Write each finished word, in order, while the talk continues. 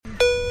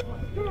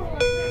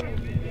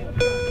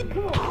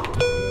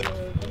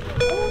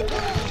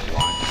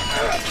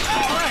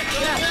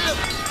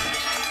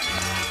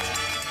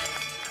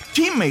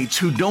Teammates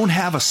who don't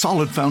have a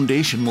solid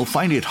foundation will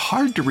find it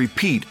hard to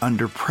repeat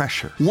under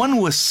pressure. One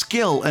with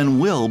skill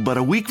and will but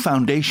a weak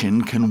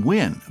foundation can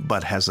win,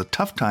 but has a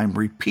tough time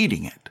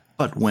repeating it.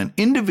 But when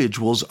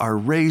individuals are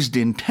raised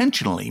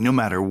intentionally, no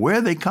matter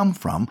where they come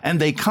from, and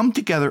they come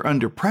together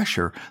under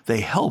pressure, they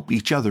help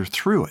each other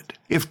through it.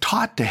 If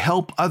taught to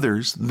help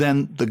others,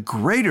 then the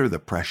greater the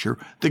pressure,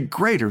 the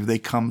greater they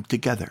come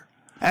together.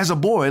 As a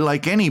boy,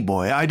 like any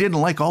boy, I didn't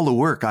like all the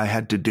work I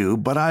had to do,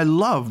 but I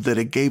loved that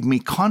it gave me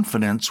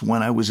confidence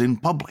when I was in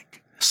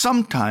public.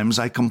 Sometimes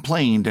I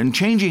complained, and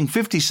changing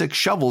 56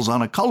 shovels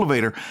on a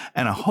cultivator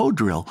and a hoe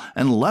drill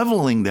and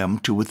leveling them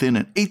to within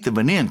 1/8 of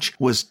an inch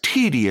was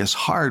tedious,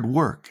 hard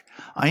work.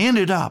 I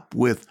ended up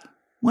with,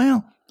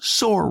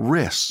 sore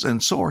wrists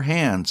and sore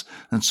hands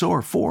and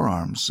sore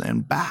forearms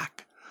and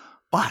back.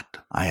 But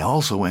I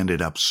also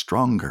ended up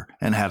stronger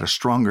and had a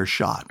stronger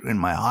shot in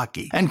my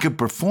hockey and could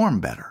perform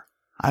better.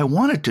 I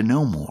wanted to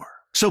know more.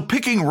 So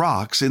picking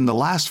rocks in the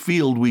last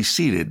field we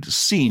seeded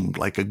seemed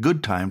like a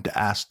good time to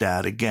ask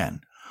Dad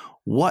again.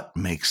 What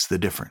makes the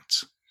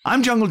difference?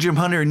 I'm Jungle Jim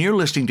Hunter, and you're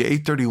listening to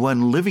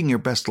 831 Living Your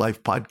Best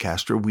Life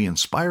podcast, where we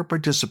inspire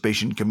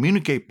participation,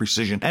 communicate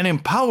precision, and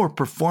empower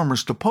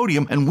performers to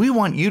podium. And we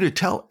want you to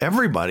tell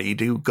everybody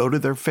to go to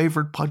their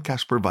favorite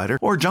podcast provider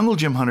or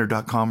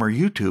junglejimhunter.com or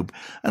YouTube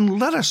and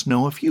let us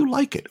know if you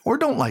like it or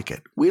don't like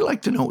it. We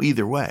like to know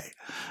either way.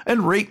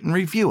 And rate and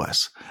review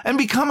us. And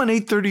become an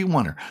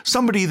 831er,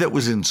 somebody that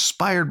was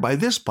inspired by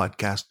this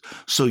podcast,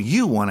 so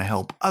you want to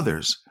help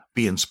others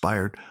be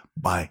inspired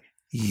by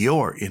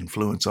your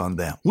influence on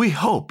them. We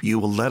hope you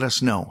will let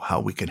us know how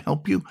we can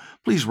help you.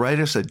 Please write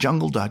us at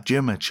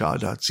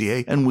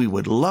jungle.jim@shaw.ca, and we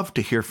would love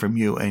to hear from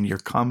you and your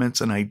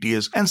comments and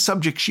ideas and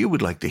subjects you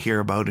would like to hear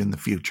about in the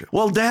future.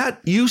 Well, Dad,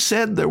 you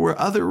said there were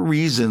other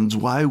reasons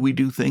why we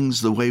do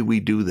things the way we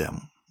do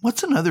them.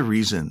 What's another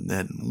reason,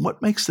 then?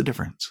 What makes the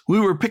difference?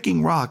 We were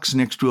picking rocks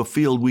next to a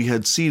field we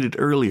had seeded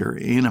earlier.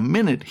 In a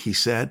minute, he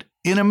said.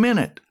 In a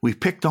minute, we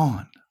picked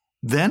on.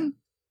 Then,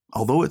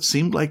 although it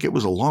seemed like it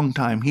was a long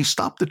time, he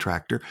stopped the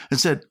tractor and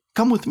said,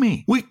 "Come with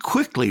me." We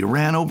quickly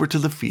ran over to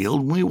the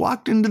field. We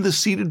walked into the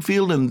seeded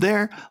field, and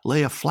there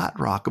lay a flat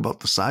rock about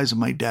the size of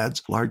my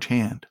dad's large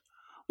hand.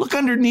 "Look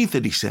underneath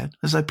it," he said.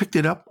 As I picked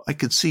it up, I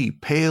could see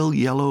pale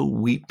yellow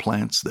wheat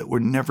plants that were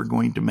never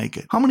going to make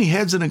it. "How many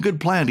heads in a good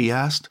plant?" he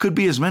asked. "Could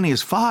be as many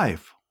as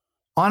 5.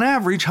 "On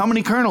average, how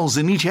many kernels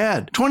in each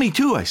head?"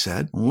 22, I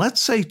said.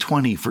 "Let's say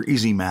 20 for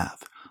easy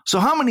math. So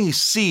how many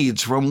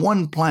seeds from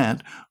one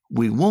plant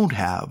we won't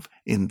have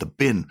in the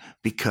bin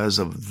because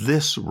of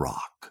this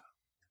rock?"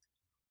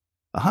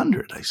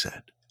 100, I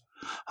said.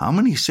 "How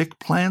many sick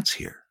plants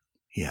here?"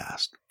 he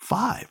asked.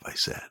 5, I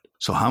said.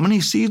 "So how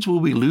many seeds will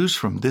we lose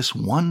from this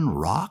one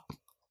rock?"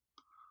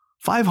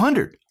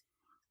 500.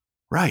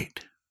 "Right.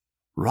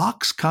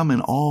 Rocks come in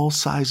all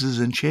sizes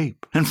and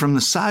shape. And from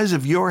the size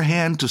of your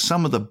hand to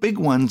some of the big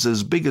ones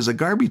as big as a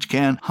garbage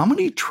can, how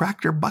many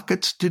tractor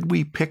buckets did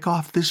we pick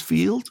off this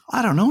field?"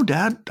 "I don't know,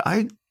 Dad.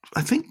 I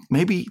think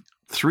maybe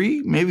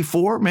 3, maybe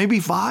 4, maybe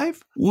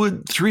 5.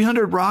 Would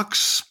 300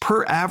 rocks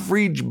per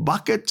average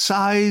bucket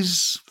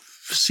size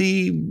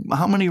see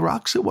how many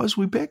rocks it was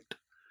we picked?"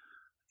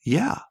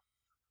 "Yeah.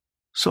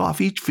 So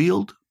off each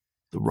field,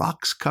 the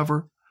rocks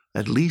cover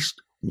at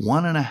least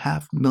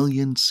 1.5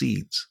 million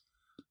seeds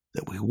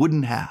that we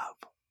wouldn't have."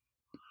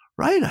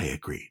 "Right," I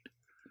agreed.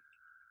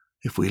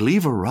 "If we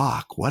leave a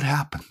rock, what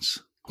happens?"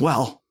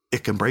 "Well,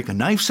 it can break a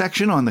knife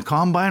section on the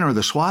combine or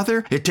the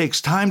swather. It takes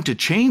time to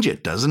change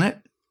it, doesn't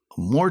it?"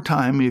 "More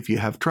time if you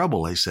have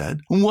trouble," I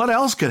said. "What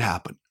else could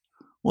happen?"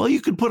 "Well,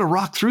 you could put a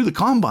rock through the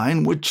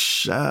combine,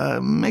 which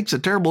makes a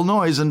terrible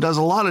noise and does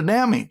a lot of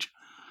damage."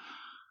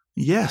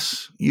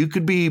 "Yes, you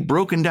could be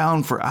broken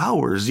down for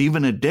hours,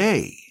 even a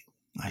day,"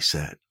 I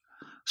said.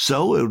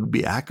 "So it would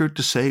be accurate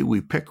to say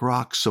we pick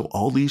rocks so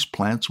all these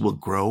plants will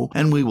grow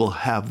and we will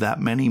have that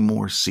many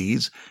more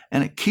seeds,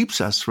 and it keeps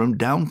us from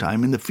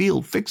downtime in the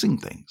field fixing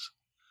things.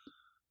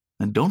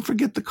 And don't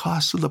forget the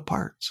cost of the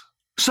parts.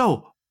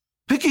 So,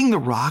 picking the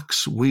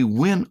rocks, we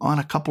win on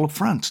a couple of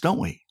fronts, don't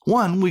we?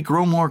 1, we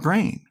grow more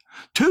grain.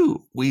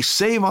 2, we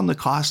save on the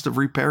cost of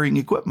repairing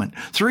equipment.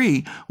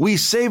 3, we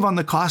save on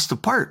the cost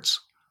of parts.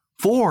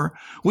 4,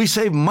 we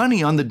save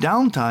money on the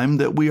downtime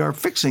that we are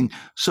fixing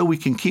so we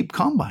can keep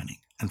combining.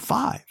 And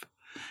 5,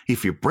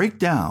 if you break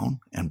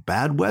down and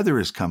bad weather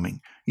is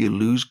coming, you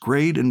lose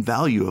grade and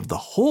value of the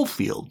whole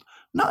field,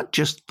 not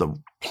just the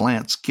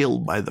plants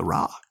killed by the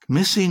rock.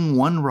 Missing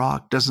one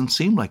rock doesn't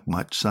seem like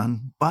much,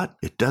 son, but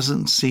it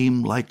doesn't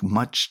seem like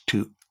much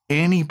to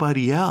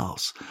anybody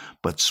else.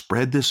 But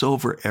spread this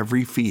over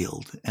every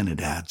field and it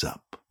adds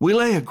up. We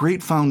lay a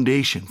great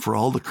foundation for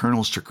all the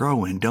kernels to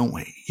grow in, don't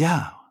we?"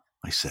 "Yeah,"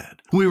 I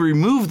said. "We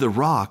remove the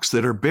rocks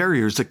that are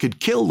barriers that could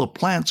kill the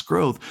plant's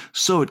growth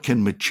so it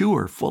can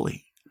mature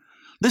fully.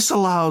 This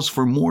allows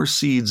for more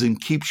seeds and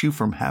keeps you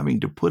from having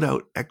to put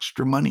out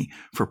extra money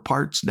for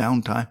parts,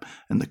 downtime,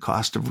 and the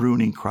cost of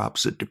ruining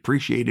crops that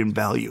depreciate in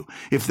value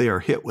if they are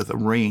hit with a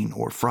rain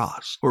or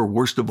frost, or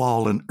worst of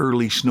all, an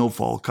early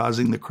snowfall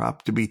causing the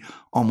crop to be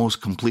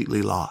almost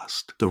completely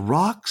lost. The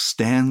rock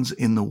stands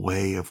in the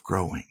way of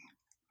growing.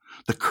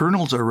 The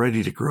kernels are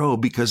ready to grow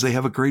because they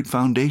have a great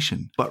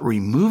foundation, but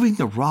removing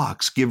the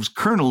rocks gives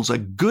kernels a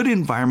good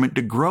environment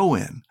to grow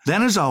in.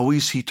 Then, as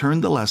always, he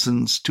turned the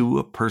lessons to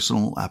a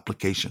personal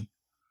application.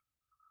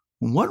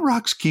 What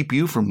rocks keep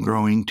you from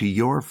growing to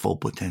your full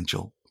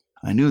potential?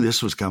 I knew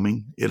this was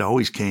coming. It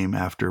always came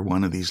after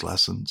one of these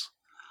lessons.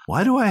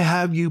 Why do I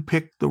have you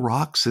pick the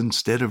rocks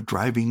instead of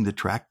driving the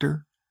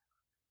tractor?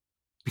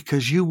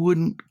 Because you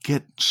wouldn't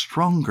get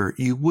stronger.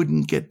 You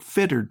wouldn't get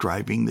fitter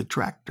driving the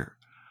tractor.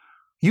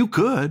 You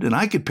could, and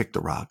I could pick the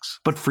rocks,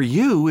 but for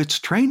you, it's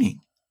training.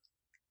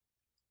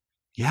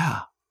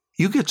 Yeah,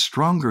 you get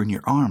stronger in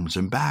your arms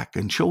and back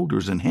and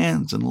shoulders and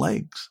hands and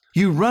legs.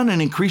 You run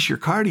and increase your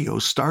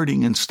cardio,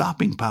 starting and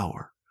stopping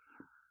power.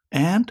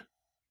 And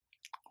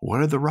what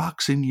are the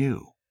rocks in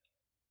you?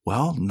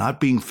 Well, not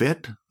being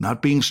fit,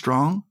 not being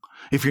strong.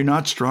 If you're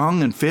not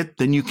strong and fit,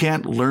 then you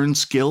can't learn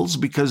skills,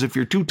 because if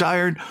you're too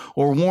tired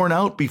or worn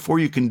out before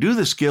you can do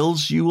the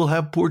skills, you will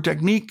have poor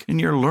technique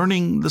and you're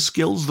learning the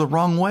skills the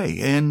wrong way,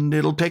 and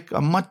it'll take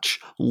a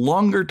much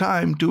longer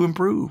time to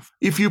improve.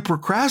 If you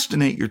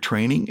procrastinate your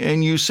training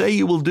and you say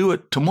you will do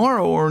it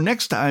tomorrow or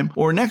next time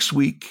or next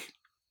week,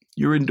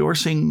 you're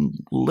endorsing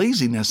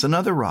laziness,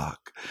 another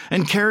rock,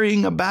 and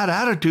carrying a bad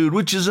attitude,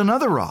 which is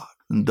another rock.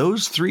 And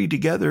those three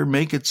together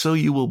make it so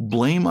you will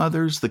blame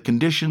others, the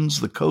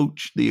conditions, the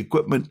coach, the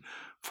equipment,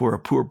 for a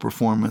poor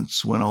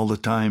performance, when all the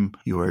time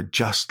you are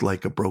just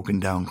like a broken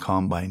down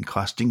combine,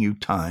 costing you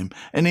time.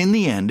 And in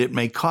the end, it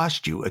may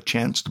cost you a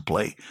chance to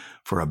play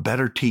for a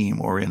better team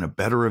or in a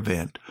better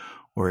event,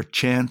 or a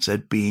chance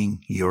at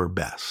being your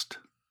best.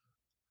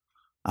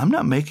 I'm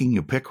not making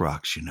you pick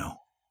rocks, you know.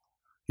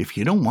 If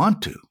you don't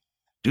want to,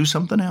 do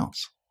something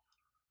else.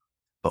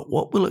 But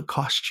what will it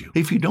cost you?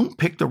 If you don't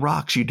pick the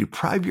rocks, you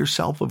deprive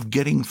yourself of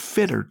getting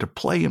fitter to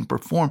play and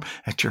perform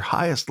at your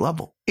highest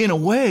level. In a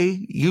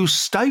way, you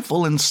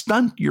stifle and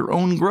stunt your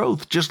own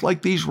growth, just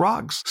like these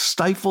rocks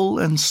stifle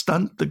and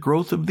stunt the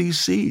growth of these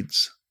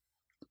seeds.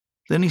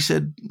 Then he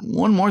said,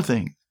 one more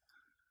thing.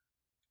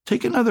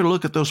 Take another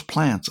look at those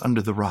plants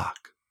under the rock.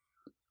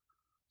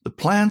 The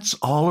plants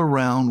all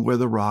around where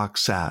the rock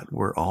sat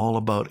were all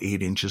about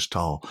 8 inches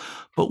tall,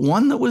 but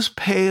one that was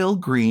pale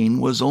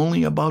green was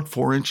only about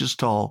 4 inches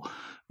tall,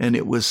 and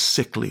it was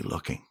sickly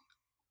looking.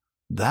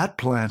 That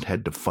plant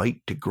had to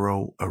fight to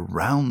grow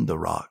around the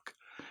rock.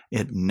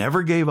 It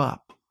never gave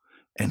up,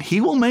 and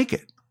he will make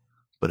it.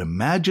 But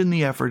imagine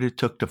the effort it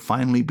took to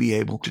finally be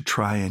able to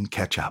try and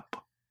catch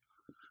up.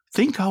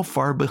 Think how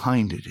far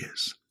behind it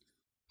is.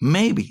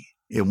 Maybe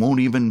it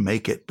won't even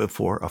make it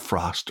before a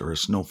frost or a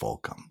snowfall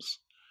comes.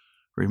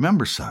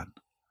 Remember, son,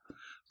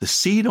 the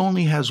seed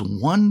only has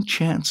one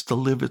chance to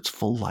live its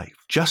full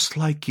life, just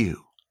like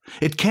you.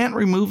 It can't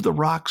remove the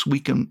rocks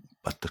weaken,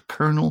 but the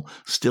kernel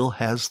still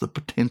has the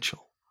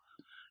potential.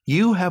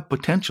 You have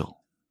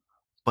potential,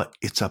 but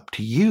it's up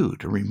to you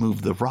to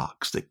remove the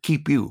rocks that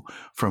keep you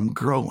from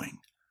growing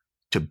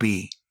to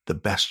be the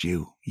best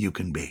you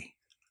can be.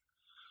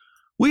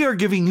 We are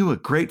giving you a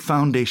great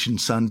foundation,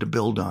 son, to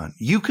build on.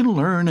 You can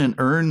learn and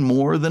earn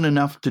more than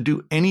enough to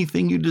do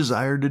anything you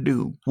desire to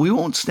do. We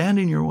won't stand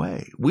in your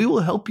way. We will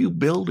help you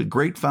build a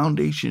great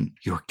foundation,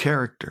 your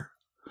character.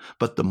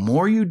 But the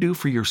more you do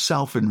for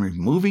yourself in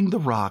removing the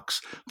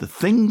rocks, the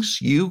things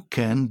you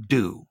can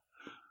do,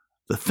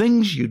 the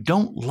things you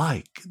don't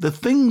like, the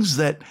things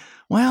that,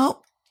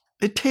 well,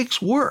 it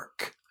takes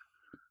work,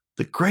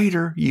 the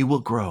greater you will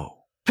grow.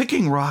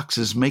 Picking rocks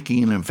is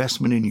making an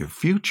investment in your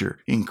future,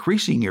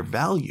 increasing your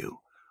value.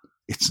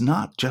 It's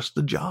not just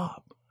a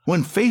job.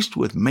 When faced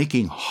with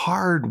making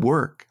hard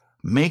work,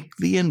 make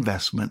the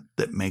investment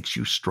that makes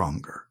you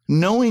stronger.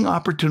 Knowing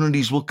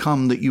opportunities will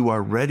come that you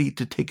are ready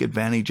to take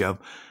advantage of,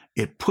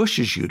 it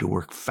pushes you to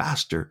work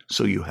faster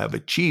so you have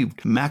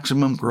achieved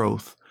maximum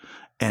growth,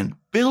 and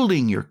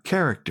building your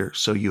character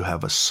so you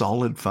have a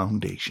solid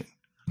foundation.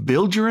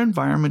 Build your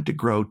environment to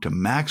grow to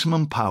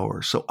maximum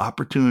power so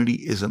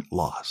opportunity isn't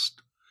lost.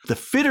 The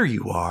fitter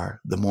you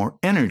are, the more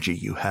energy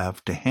you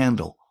have to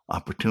handle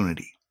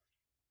opportunity.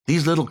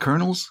 These little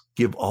kernels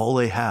give all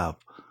they have,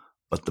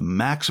 but the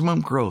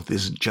maximum growth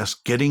isn't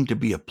just getting to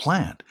be a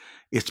plant,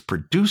 it's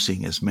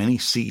producing as many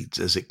seeds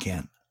as it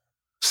can.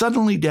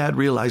 Suddenly, Dad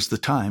realized the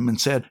time and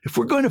said, if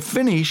we're going to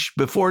finish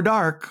before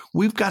dark,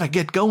 we've got to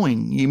get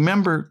going. You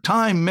remember,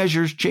 time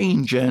measures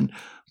change and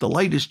the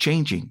light is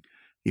changing.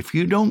 If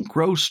you don't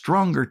grow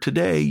stronger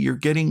today, you're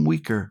getting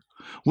weaker.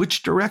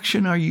 Which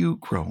direction are you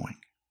growing?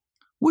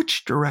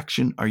 Which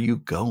direction are you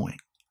going?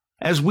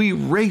 As we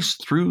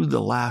raced through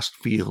the last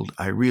field,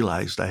 I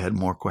realized I had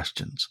more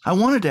questions. I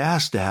wanted to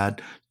ask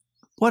Dad,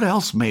 what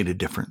else made a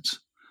difference?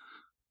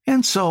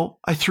 And so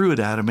I threw it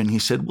at him and he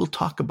said, we'll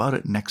talk about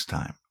it next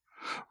time.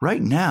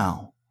 Right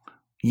now,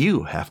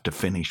 You have to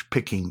finish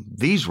picking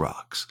these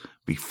rocks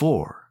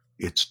before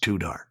it's too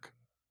dark.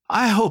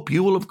 I hope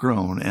you will have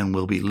grown and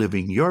will be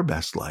living your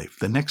best life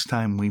the next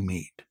time we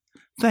meet.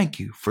 Thank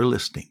you for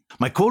listening.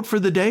 My quote for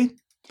the day: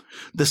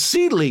 the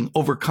seedling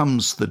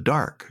overcomes the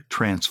dark,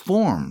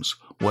 transforms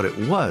what it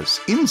was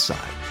inside,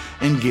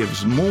 and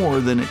gives more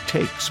than it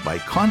takes by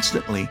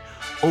constantly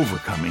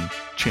overcoming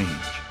change.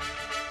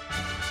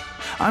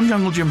 I'm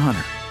Jungle Jim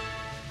Hunter,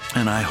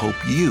 and I hope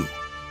you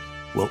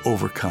will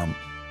overcome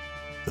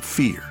the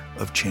fear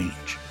of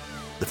change,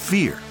 the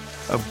fear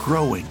of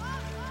growing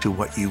to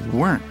what you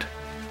weren't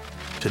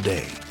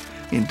today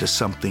into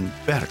something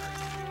better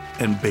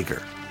and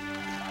bigger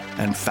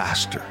and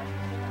faster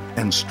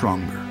and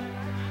stronger,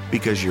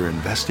 because you're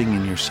investing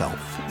in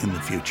yourself in the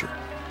future.